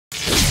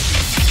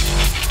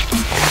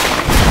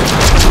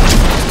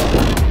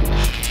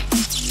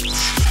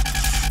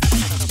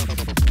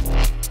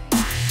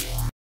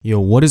Yo,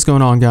 what is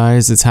going on,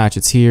 guys? It's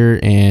Hatchets here,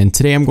 and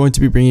today I'm going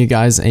to be bringing you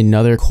guys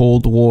another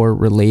Cold War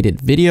related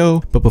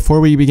video. But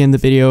before we begin the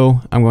video,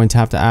 I'm going to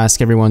have to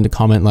ask everyone to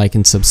comment, like,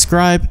 and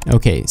subscribe.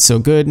 Okay, so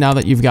good. Now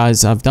that you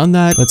guys have done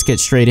that, let's get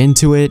straight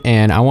into it.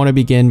 And I want to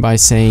begin by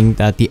saying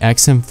that the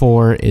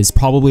XM4 is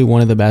probably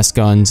one of the best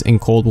guns in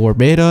Cold War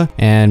beta,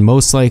 and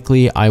most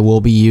likely I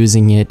will be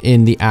using it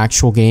in the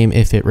actual game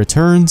if it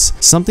returns.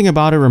 Something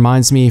about it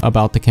reminds me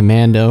about the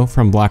Commando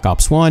from Black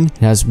Ops 1. It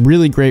has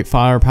really great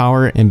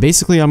firepower, and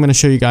basically I'm going to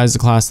show you guys the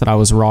class that I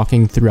was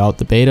rocking throughout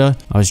the beta.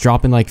 I was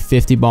dropping like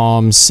 50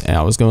 bombs, and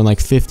I was going like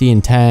 50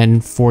 and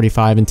 10,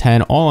 45 and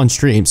 10, all on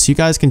stream. So you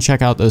guys can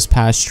check out those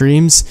past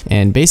streams.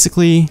 And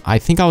basically, I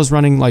think I was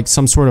running like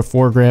some sort of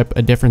foregrip,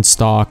 a different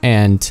stock,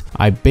 and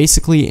I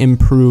basically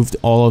improved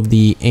all of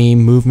the aim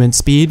movement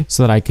speed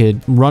so that I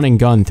could run and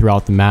gun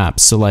throughout the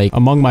map. So like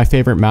among my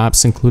favorite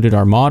maps included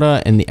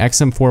Armada, and the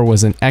XM4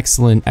 was an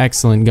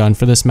excellent gun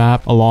for this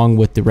map, along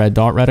with the red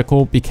dot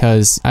reticle,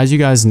 because as you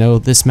guys know,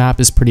 this map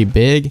is pretty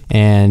big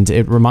and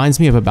it reminds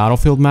me of a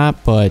Battlefield map,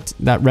 but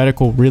that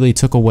reticle really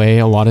took away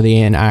a lot of the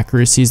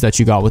inaccuracies that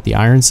you got with the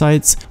iron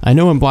sights. I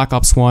know in Black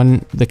Ops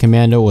 1 the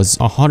Commando was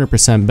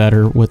 100%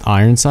 better with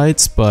iron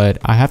sights, but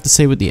I have to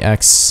say with the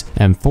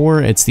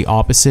XM4 it's the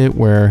opposite,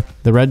 where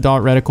the red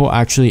dot reticle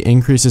actually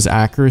increases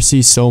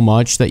accuracy so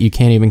much that you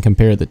can't even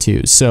compare the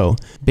two. So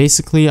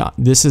basically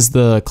this is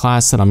the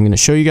class that I'm going to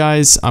show you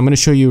guys. I'm going to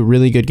show you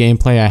really good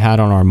gameplay I had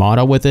on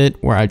Armada with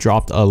it, where I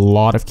dropped a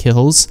lot of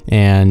kills,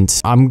 and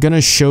I'm going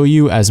to show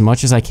you as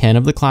much as I can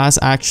of the class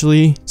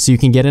actually, so you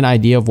can get an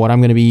idea of what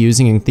I'm going to be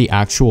using in the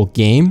actual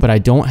game. But I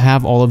don't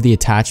have all of the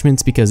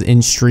attachments because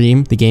in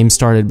stream the game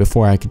started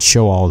before I could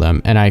show all of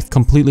them, and I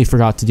completely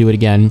forgot to do it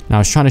again. And I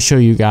was trying to show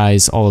you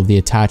guys all of the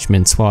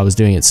attachments while I was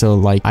doing it, so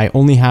like I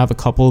only have a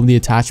couple of the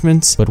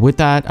attachments. But with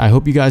that, I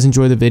hope you guys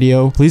enjoy the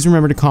video. Please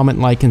remember to comment,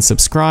 like, and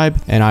subscribe,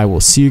 and I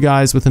will see you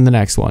guys within the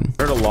next one.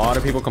 I heard a lot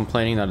of people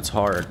complaining that it's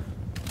hard.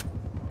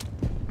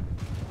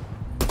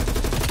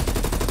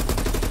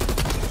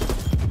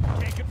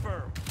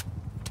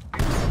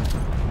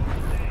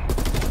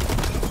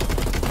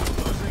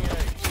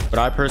 But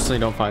I personally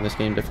don't find this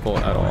game difficult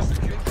at all.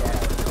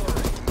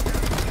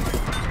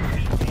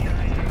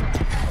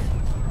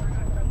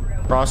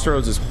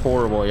 Crossroads is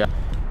horrible, yeah.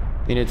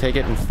 You need to take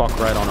it and fuck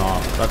right on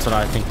off. That's what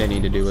I think they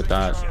need to do with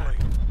that.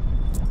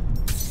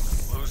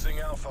 Losing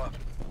Alpha.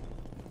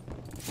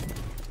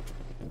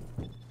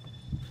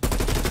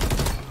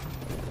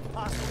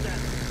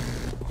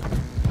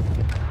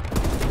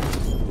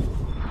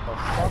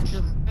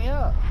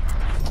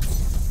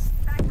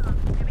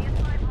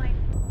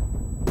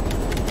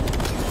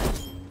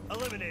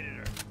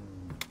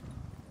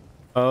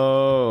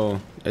 Oh,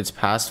 it's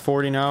past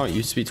 40 now? It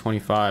used to be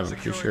 25, I'm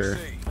pretty sure.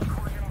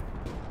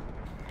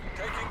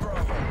 Taking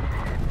Bravo.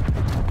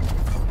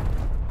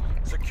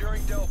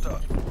 Securing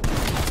Delta.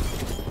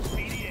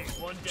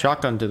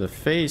 Shotgun to the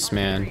face,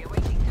 man.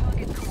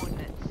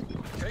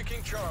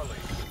 Taking Charlie.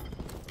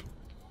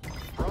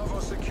 Bravo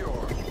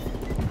secure.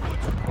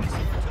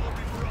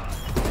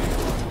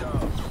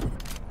 Down.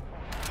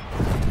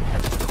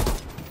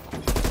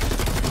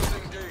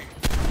 Losing D.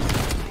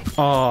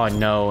 Oh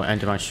no,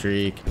 end of my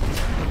streak.